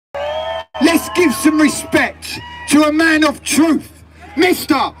give some respect to a man of truth,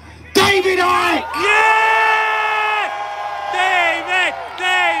 Mr. David Icke! Yeah! David!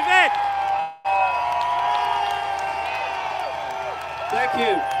 David! Thank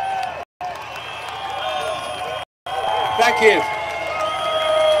you. Thank you.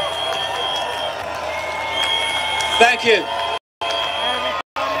 Thank you.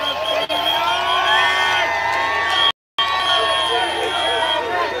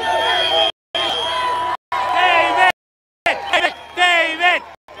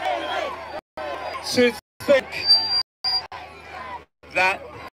 To think that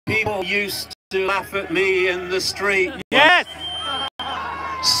people used to laugh at me in the street. Yes!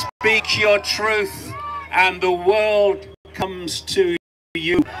 Speak your truth and the world comes to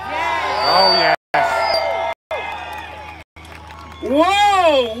you. Oh, yes.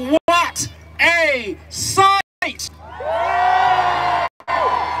 Whoa! What a sight!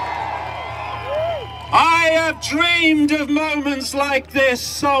 I have dreamed of moments like this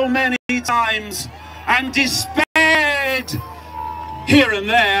so many times and despaired here and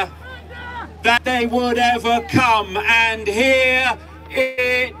there that they would ever come, and here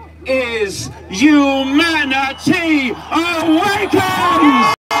it is. Humanity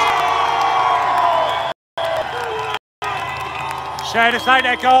awakens! Share this out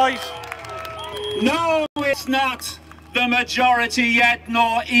there, guys. No, it's not the majority yet,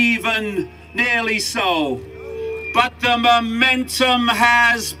 nor even nearly so. But the momentum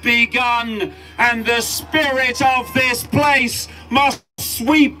has begun, and the spirit of this place must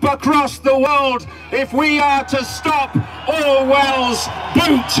sweep across the world if we are to stop Orwell's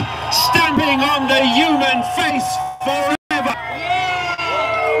boot stamping on the human face forever.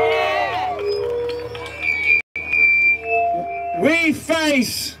 We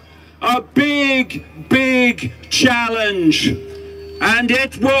face a big, big challenge, and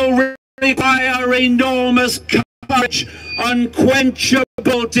it will require enormous courage,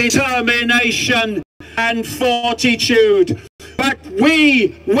 unquenchable determination and fortitude. But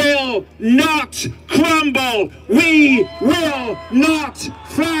we will not crumble. We will not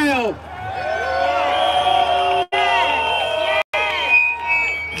fail.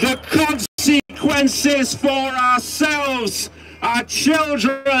 The consequences for ourselves, our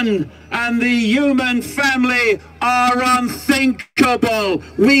children, and the human family are unthinkable.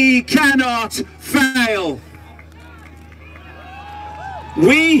 We cannot fail.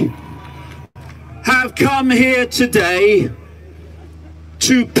 We have come here today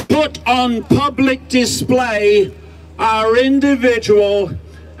to put on public display our individual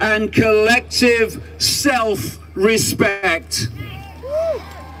and collective self-respect.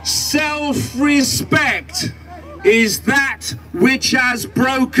 Self-respect is that which has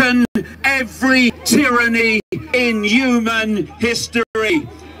broken every tyranny in human history.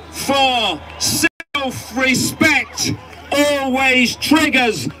 For self-respect always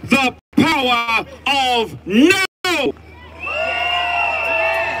triggers the power of no.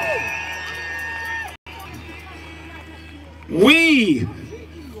 We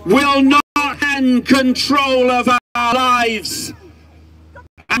will not hand control of our lives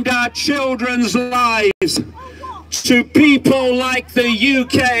and our children's lives to people like the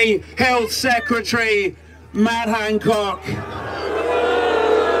UK Health Secretary, Matt Hancock.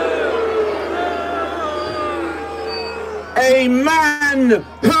 A man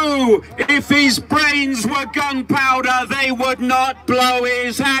who, if his brains were gunpowder, they would not blow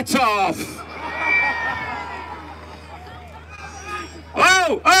his hat off.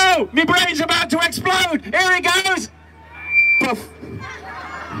 Oh, my brain's about to explode. Here he goes. Puff.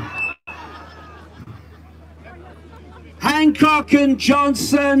 Hancock and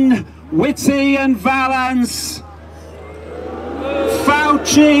Johnson, Whitty and Valance,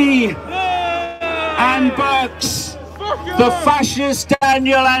 Fauci and Burks, the fascist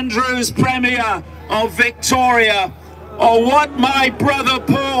Daniel Andrews, Premier of Victoria, or what my brother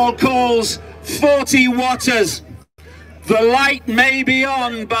Paul calls 40 watters. The light may be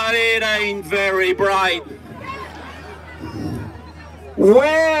on, but it ain't very bright.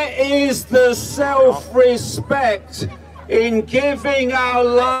 Where is the self-respect in giving our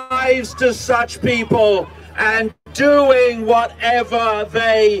lives to such people and doing whatever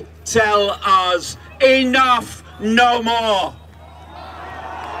they tell us? Enough, no more.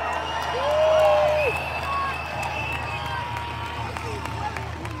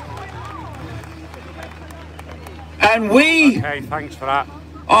 And we thanks for that.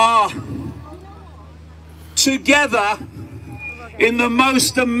 Are together in the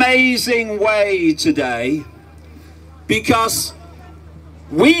most amazing way today, because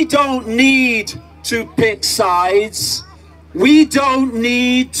we don't need to pick sides. We don't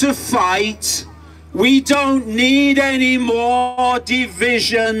need to fight. We don't need any more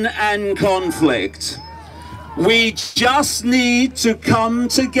division and conflict. We just need to come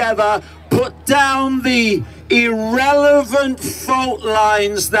together, put down the irrelevant fault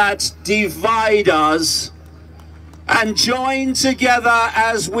lines that divide us, and join together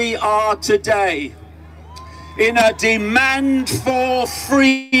as we are today in a demand for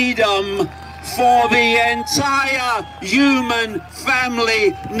freedom for the entire human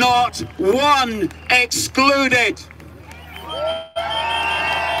family, not one excluded.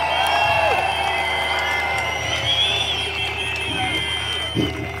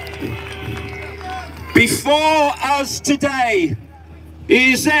 Before us today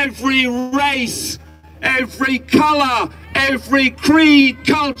is every race, every colour, every creed,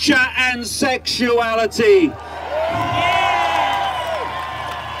 culture and sexuality.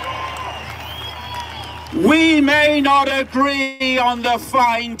 We may not agree on the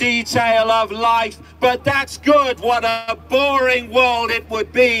fine detail of life, but that's good. What a boring world it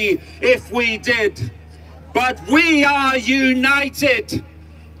would be if we did. But we are united,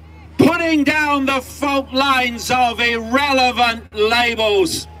 putting down the fault lines of irrelevant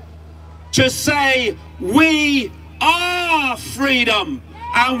labels to say we are freedom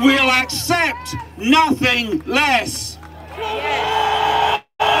and we'll accept nothing less.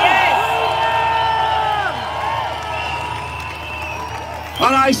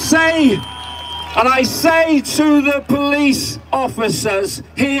 And I say to the police officers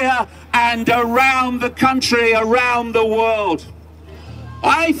here and around the country, around the world,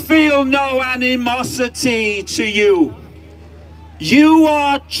 I feel no animosity to you. You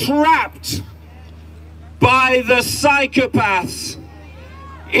are trapped by the psychopaths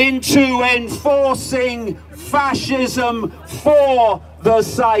into enforcing fascism for the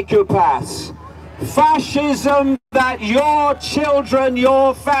psychopaths. Fascism that your children,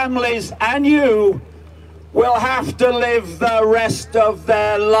 your families, and you will have to live the rest of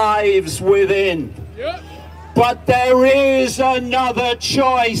their lives within. Yep. But there is another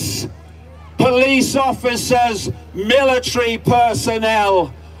choice, police officers, military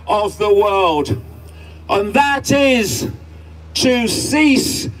personnel of the world, and that is to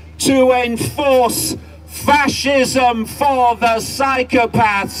cease to enforce fascism for the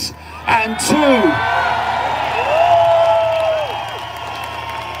psychopaths and to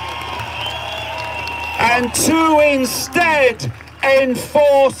instead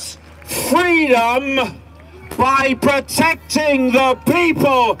enforce freedom by protecting the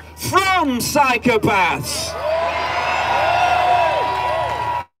people from psychopaths.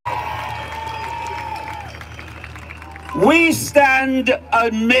 We stand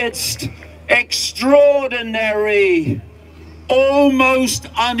amidst extraordinary, almost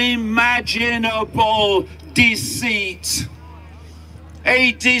unimaginable deceit.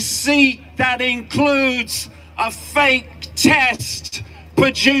 A deceit that includes a fake test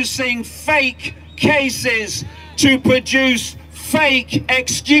producing fake cases to produce fake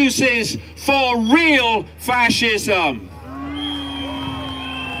excuses for real fascism.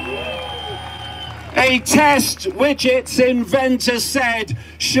 A test which its inventor said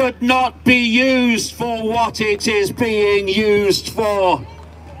should not be used for what it is being used for.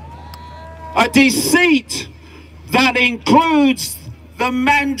 A deceit that includes the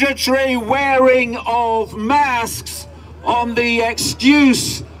mandatory wearing of masks on the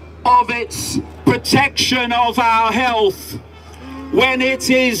excuse of its protection of our health, when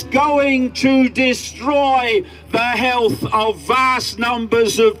it is going to destroy the health of vast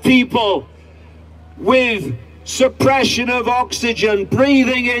numbers of people with suppression of oxygen,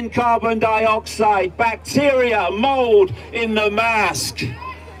 breathing in carbon dioxide, bacteria, mold in the mask.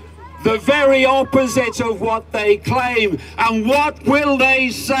 The very opposite of what they claim. And what will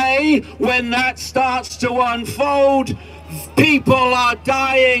they say when that starts to unfold? People are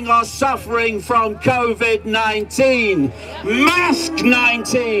dying or suffering from COVID-19. Mask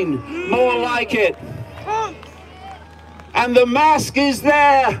 19, more like it. And the mask is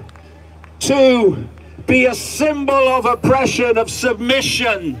there to be a symbol of oppression, of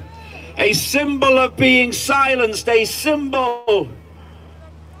submission, a symbol of being silenced, a symbol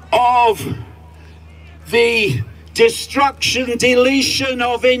of the destruction, deletion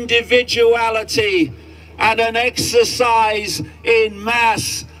of individuality, and an exercise in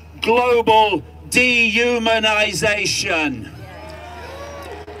mass global dehumanization.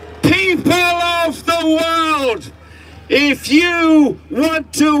 People of the world, if you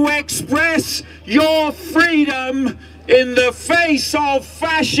want to express your freedom in the face of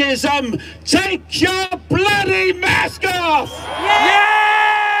fascism, take your bloody mask off! Yes!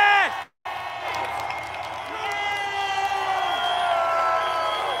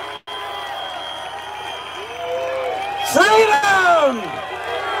 freedom!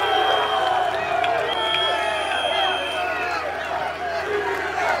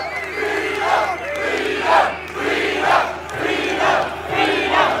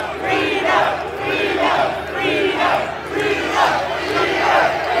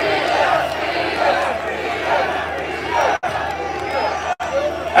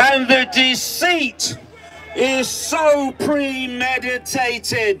 And the deceit is so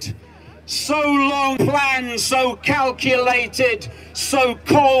premeditated, so long planned, so calculated, so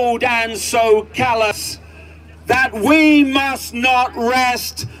cold and so callous, that we must not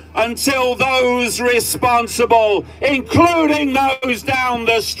rest until those responsible, including those down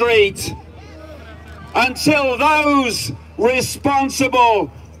the street, until those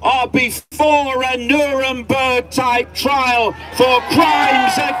responsible are before a Nuremberg-type trial for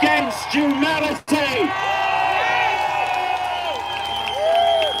crimes against humanity.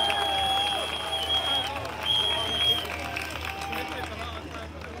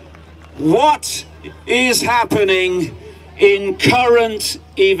 What is happening in current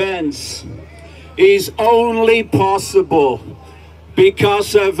events is only possible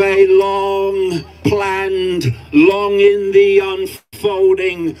because of a long-planned, long in the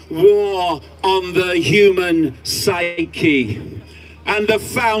unfolding war on the human psyche. And the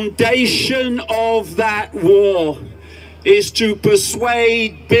foundation of that war is to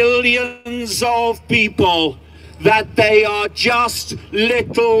persuade billions of people that they are just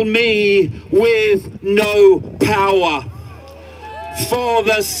little me with no power. For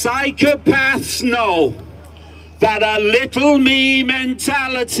the psychopaths know that a little me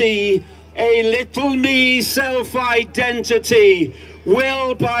mentality, a little me self-identity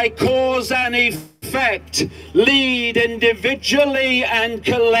will by cause and effect lead individually and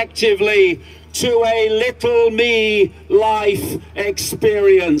collectively to a little me life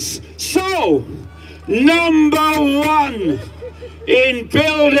experience. So, number one, in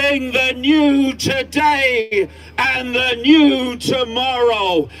building the new today and the new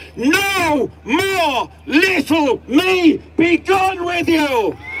tomorrow, no more little me, be gone with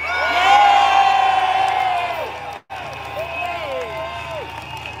you!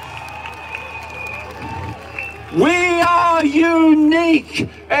 We are unique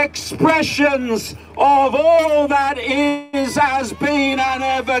expressions of all that is, has been, and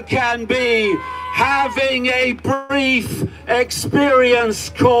ever can be, having a brief experience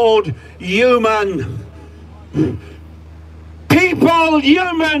called human. People,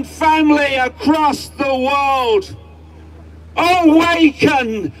 human family across the world,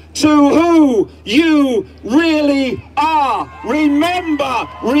 awaken to who you really are. Remember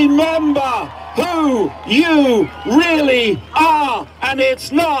who you really are, and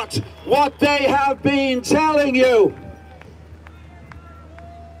it's not what they have been telling you.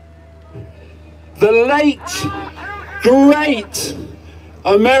 The late, great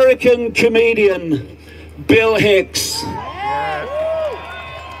American comedian Bill Hicks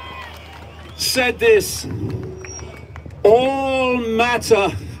said this: all matter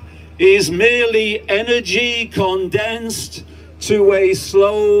is merely energy condensed to a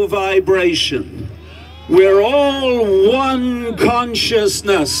slow vibration. We're all one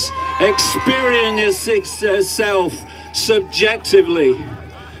consciousness experiencing itself subjectively.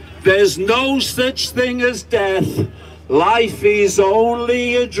 There's no such thing as death. Life is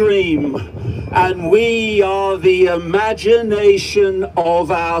only a dream, and we are the imagination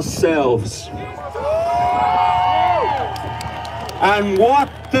of ourselves. And what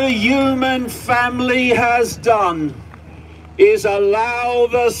the human family has done is allow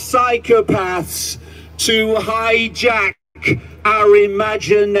the psychopaths to hijack our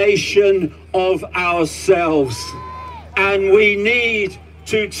imagination of ourselves. And we need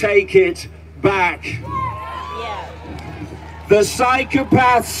to take it back. The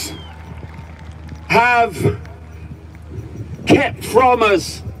psychopaths have kept from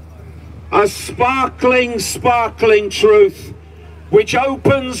us a sparkling, sparkling truth which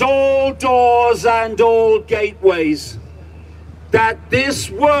opens all doors and all gateways. That this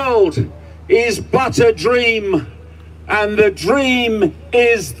world is but a dream, and the dream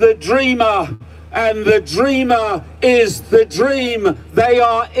is the dreamer, and the dreamer is the dream. They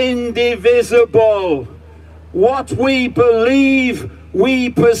are indivisible. What we believe, we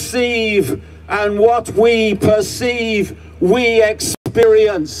perceive, and what we perceive, we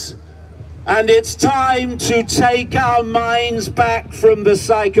experience. And it's time to take our minds back from the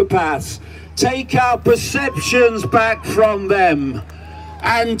psychopaths, take our perceptions back from them,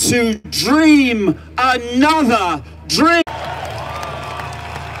 and to dream another dream.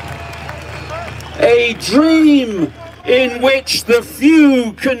 A dream in which the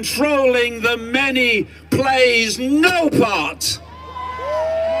few controlling the many plays no part.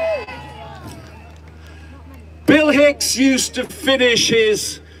 Bill Hicks used to finish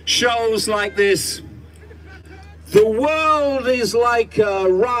his shows like this. The world is like a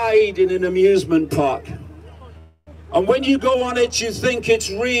ride in an amusement park. And when you go on it, you think it's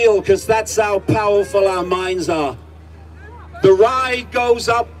real, because that's how powerful our minds are. The ride goes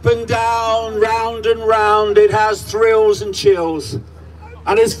up and down, round and round. It has thrills and chills.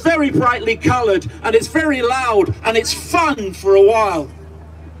 And it's very brightly colored, and it's very loud, and it's fun for a while.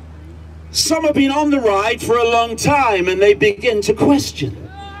 Some have been on the ride for a long time, and they begin to question,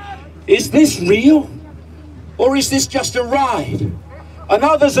 is this real? Or is this just a ride? And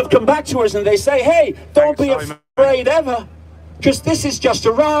others have come back to us and they say, hey, don't be afraid ever, because this is just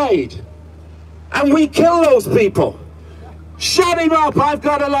a ride. And we kill those people. Shut him up, I've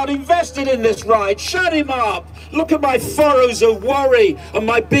got a lot invested in this ride. Shut him up. Look at my furrows of worry and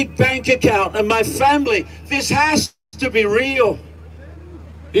my big bank account and my family. This has to be real.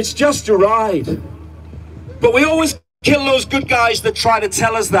 It's just a ride. But we always kill those good guys that try to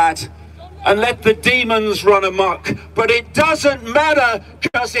tell us that and let the demons run amok. But it doesn't matter,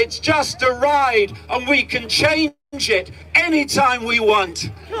 because it's just a ride and we can change it anytime we want.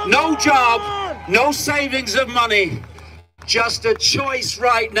 No job, no savings of money, just a choice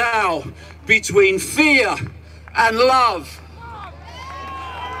right now between fear and love.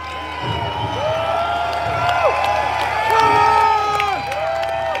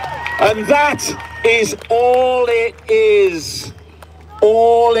 And that is all it is,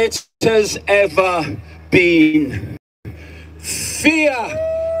 all it has ever been. Fear,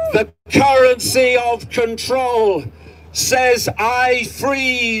 the currency of control, says I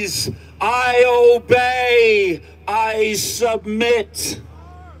freeze, I obey, I submit.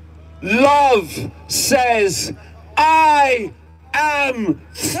 Love says I am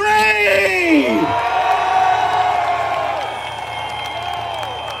free.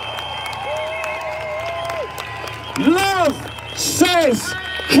 Love says,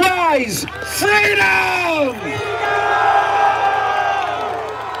 cries, freedom!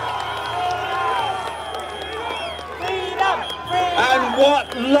 And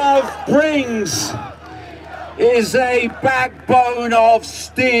what love brings is a backbone of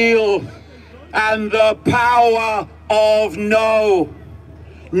steel and the power of no.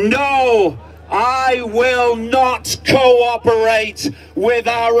 No, I will not cooperate with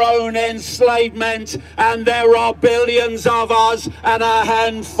our own enslavement, and there are billions of us and a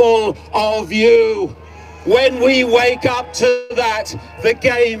handful of you. When we wake up to that, the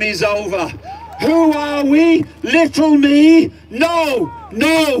game is over. Who are we? Little me? No,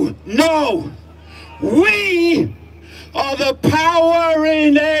 no, no. We are the power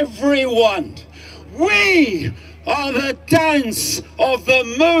in everyone. We are the dance of the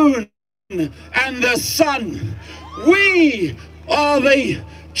moon and the sun. We are the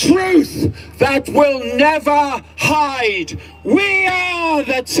truth that will never hide. We are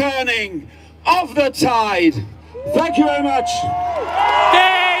the turning of the tide. Thank you very much.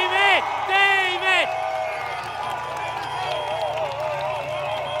 David! David!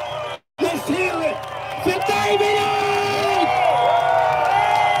 Let's hear it for David!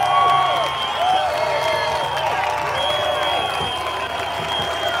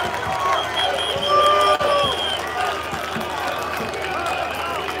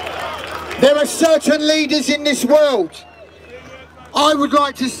 There are certain leaders in this world. I would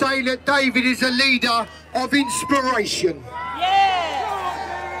like to say that David is a leader of inspiration.